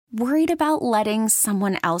Worried about letting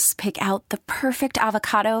someone else pick out the perfect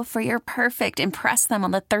avocado for your perfect impress them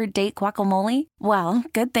on the third date guacamole? Well,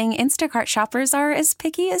 good thing Instacart shoppers are as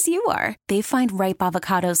picky as you are. They find ripe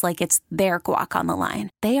avocados like it's their guac on the line.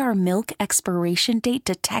 They are milk expiration date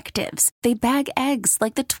detectives. They bag eggs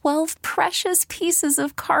like the 12 precious pieces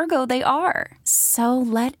of cargo they are. So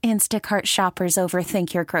let Instacart shoppers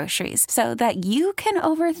overthink your groceries so that you can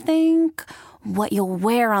overthink what you'll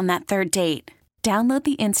wear on that third date. Download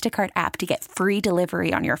the Instacart app to get free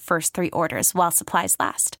delivery on your first 3 orders while supplies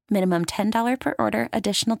last. Minimum $10 per order.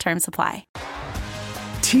 Additional terms apply.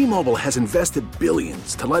 T-Mobile has invested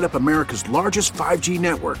billions to light up America's largest 5G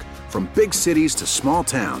network, from big cities to small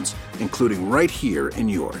towns, including right here in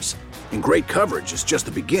yours. And great coverage is just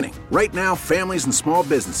the beginning. Right now, families and small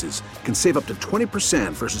businesses can save up to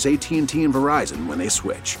 20% versus AT&T and Verizon when they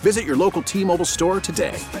switch. Visit your local T-Mobile store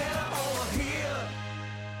today.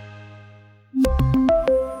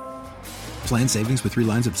 Plan savings with 3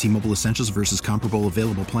 lines of T-Mobile Essentials versus comparable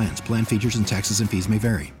available plans. Plan features and taxes and fees may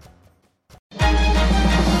vary.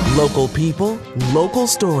 Local people, local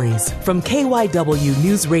stories. From KYW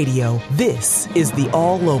Newsradio, this is the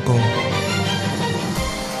All-Local.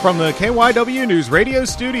 From the KYW Newsradio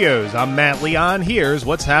studios, I'm Matt Leon. Here's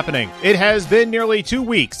what's happening. It has been nearly 2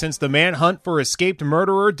 weeks since the manhunt for escaped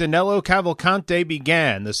murderer Danelo Cavalcante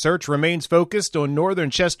began. The search remains focused on northern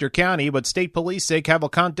Chester County, but state police say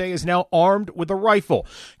Cavalcante is now armed with a rifle.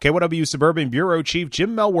 KYW Suburban Bureau Chief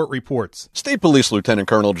Jim Melwart reports. State Police Lieutenant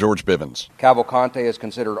Colonel George Bivens. Cavalcante is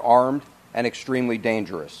considered armed and extremely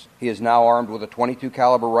dangerous. He is now armed with a .22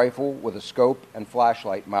 caliber rifle with a scope and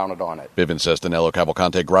flashlight mounted on it. Bivens says Danelo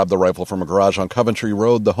Cavalcante grabbed the rifle from a garage on Coventry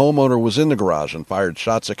Road. The homeowner was in the garage and fired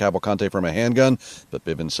shots at Cavalcante from a handgun, but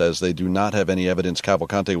Bivens says they do not have any evidence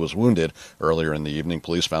Cavalcante was wounded. Earlier in the evening,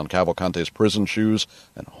 police found Cavalcante's prison shoes,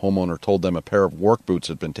 and a homeowner told them a pair of work boots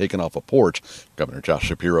had been taken off a porch. Governor Josh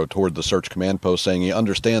Shapiro toured the search command post, saying he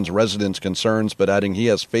understands residents' concerns, but adding he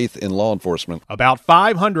has faith in law enforcement. About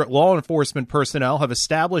 500 law enforcement personnel have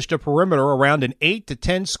established a perimeter around an 8 to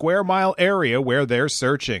 10 square mile area where they're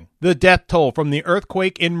searching. The death toll from the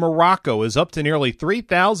earthquake in Morocco is up to nearly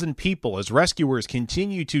 3,000 people as rescuers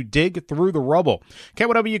continue to dig through the rubble.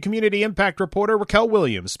 KYW Community Impact reporter Raquel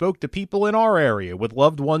Williams spoke to people in our area with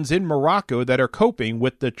loved ones in Morocco that are coping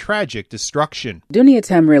with the tragic destruction. Dunia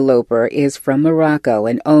Tamri Loper is from Morocco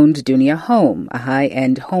and owned Dunia Home, a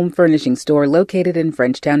high-end home furnishing store located in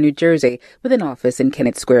Frenchtown, New Jersey, with an office in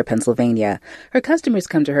Kennett Square, Pennsylvania. Her customers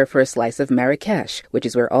come to her for a slice of Marrakesh, which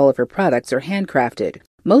is where all of her products are handcrafted.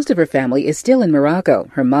 Most of her family is still in Morocco.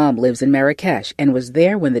 Her mom lives in Marrakesh and was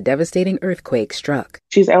there when the devastating earthquake struck.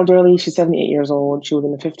 She's elderly. She's 78 years old. She was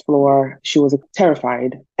on the 5th floor. She was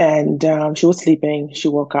terrified, and she was sleeping. She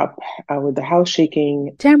woke up with the house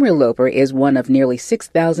shaking. Tamri Loper is one of nearly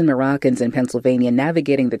 6,000 Moroccans in Pennsylvania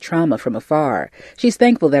navigating the trauma from afar. She's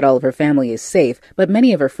thankful that all of her family is safe, but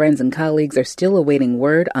many of her friends and colleagues are still awaiting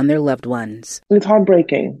word on their loved ones. It's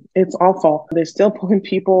heartbreaking. It's awful. They're still pulling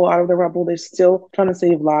people out of the rubble. They're still trying to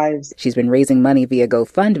save lives. She's been raising money via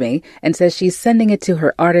GoFundMe and says she's sending it to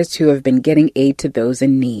her artists who have been getting aid to those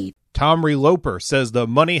in need. Tamri Loper says the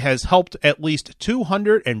money has helped at least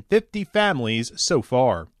 250 families so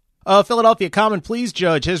far. A Philadelphia Common Pleas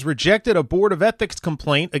judge has rejected a Board of Ethics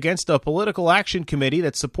complaint against a political action committee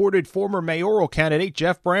that supported former mayoral candidate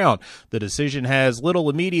Jeff Brown. The decision has little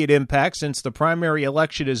immediate impact since the primary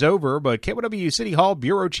election is over, but KYW City Hall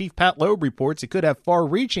Bureau Chief Pat Loeb reports it could have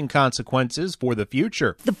far-reaching consequences for the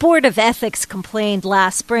future. The Board of Ethics complained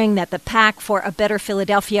last spring that the PAC for a Better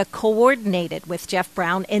Philadelphia coordinated with Jeff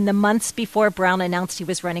Brown in the months before Brown announced he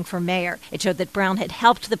was running for mayor. It showed that Brown had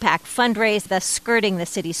helped the PAC fundraise, thus skirting the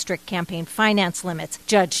city's strict campaign finance limits.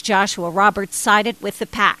 Judge Joshua Roberts sided with the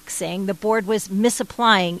PAC, saying the board was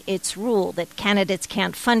misapplying its rule that candidates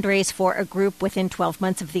can't fundraise for a group within 12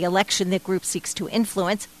 months of the election the group seeks to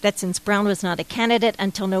influence. That since Brown was not a candidate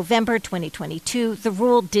until November 2022, the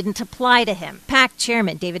rule didn't apply to him. PAC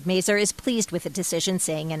chairman David Mazur is pleased with the decision,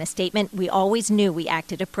 saying in a statement, "We always knew we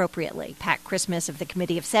acted appropriately." Pat Christmas of the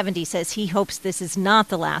Committee of 70 says he hopes this is not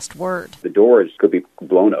the last word. The doors could be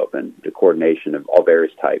blown open to coordination of all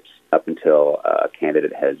various types up until a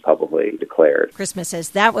candidate has publicly declared. Christmas says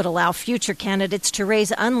that would allow future candidates to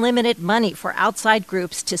raise unlimited money for outside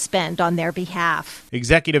groups to spend on their behalf.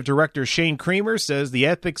 Executive Director Shane Creamer says the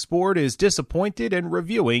Ethics Board is disappointed and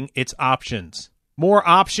reviewing its options. More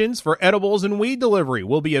options for edibles and weed delivery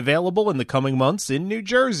will be available in the coming months in New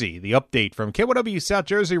Jersey. The update from KYW South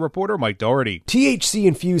Jersey reporter Mike Doherty.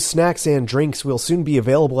 THC-infused snacks and drinks will soon be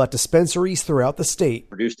available at dispensaries throughout the state.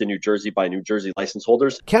 Produced in New Jersey by New Jersey license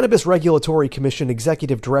holders. Cannabis Regulatory Commission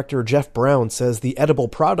Executive Director Jeff Brown says the edible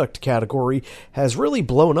product category has really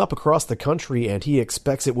blown up across the country, and he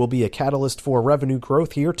expects it will be a catalyst for revenue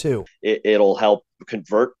growth here too. It'll help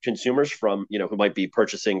convert consumers from, who might be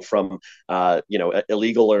purchasing from,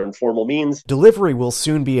 illegal or informal means. Delivery will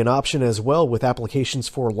soon be an option as well, with applications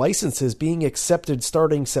for licenses being accepted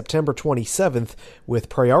starting September 27th, with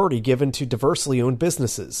priority given to diversely owned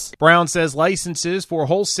businesses. Brown says licenses for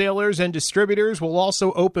wholesalers and distributors will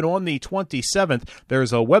also open on the 27th.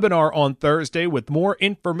 There's a webinar on Thursday with more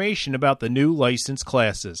information about the new license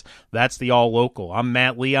classes. That's the All Local. I'm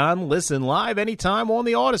Matt Leon. Listen live anytime on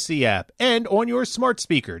the Odyssey app and on your smart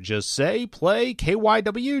speaker. Just say, play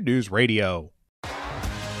KYW News Radio.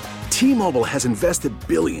 T-Mobile has invested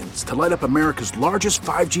billions to light up America's largest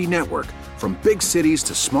 5G network, from big cities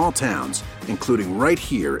to small towns, including right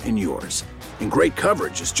here in yours. And great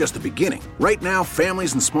coverage is just the beginning. Right now,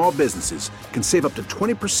 families and small businesses can save up to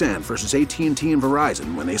 20% versus AT&T and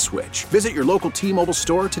Verizon when they switch. Visit your local T-Mobile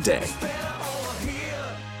store today.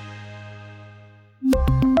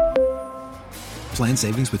 Plan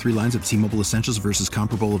savings with 3 lines of T-Mobile Essentials versus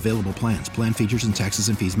comparable available plans. Plan features and taxes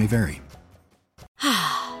and fees may vary.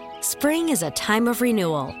 Spring is a time of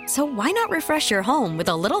renewal, so why not refresh your home with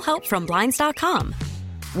a little help from Blinds.com?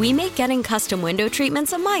 We make getting custom window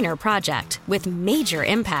treatments a minor project with major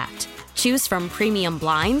impact. Choose from premium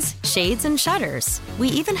blinds, shades, and shutters. We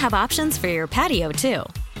even have options for your patio, too.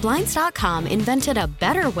 Blinds.com invented a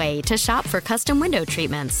better way to shop for custom window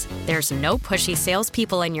treatments. There's no pushy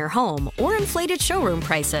salespeople in your home or inflated showroom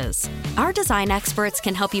prices. Our design experts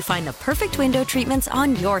can help you find the perfect window treatments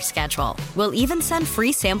on your schedule. We'll even send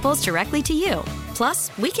free samples directly to you.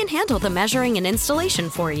 Plus, we can handle the measuring and installation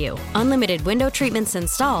for you. Unlimited window treatments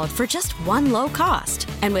installed for just one low cost.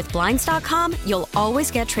 And with Blinds.com, you'll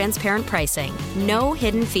always get transparent pricing. No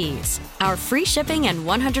hidden fees. Our free shipping and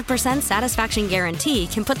 100% satisfaction guarantee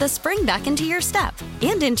can put the spring back into your step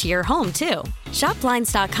and into your home, too. Shop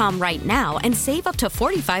Blinds.com right now and save up to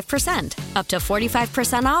 45%. Up to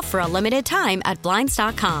 45% off for a limited time at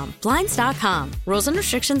Blinds.com. Blinds.com. Rules and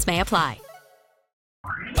restrictions may apply.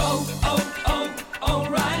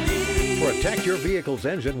 O'Reilly. Protect your vehicle's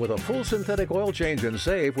engine with a full synthetic oil change and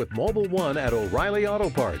save with Mobile One at O'Reilly Auto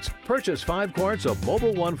Parts. Purchase 5 quarts of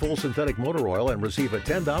Mobile One full synthetic motor oil and receive a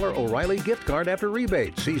 $10 O'Reilly gift card after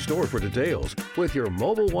rebate. See store for details. With your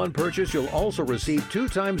Mobile One purchase, you'll also receive 2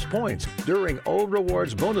 times points during O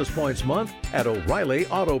Rewards Bonus Points Month at O'Reilly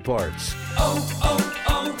Auto Parts.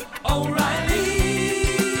 O'Reilly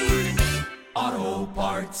Auto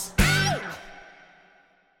Parts.